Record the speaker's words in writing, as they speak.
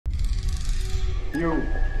You.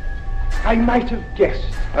 I might have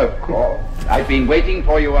guessed. Of course. I've been waiting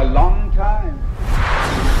for you a long time.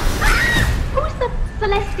 Who's the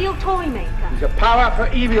celestial Toymaker? He's a power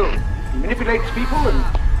for evil. He manipulates people and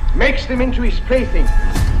makes them into his plaything.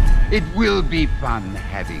 It will be fun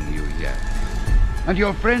having you here. And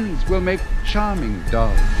your friends will make charming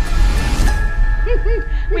dolls.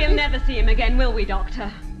 We'll never see him again, will we,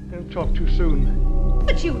 Doctor? Don't talk too soon.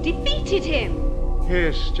 But you defeated him.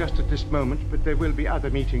 Yes, just at this moment, but there will be other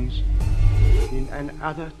meetings. In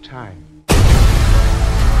another time. Open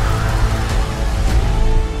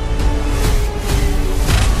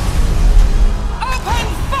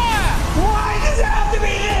fire! Why does it have to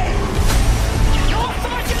be this? Your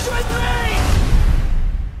fight is with me!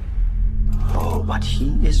 Oh, but he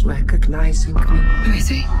is recognizing me. Who is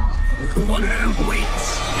he? The one who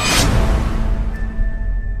waits.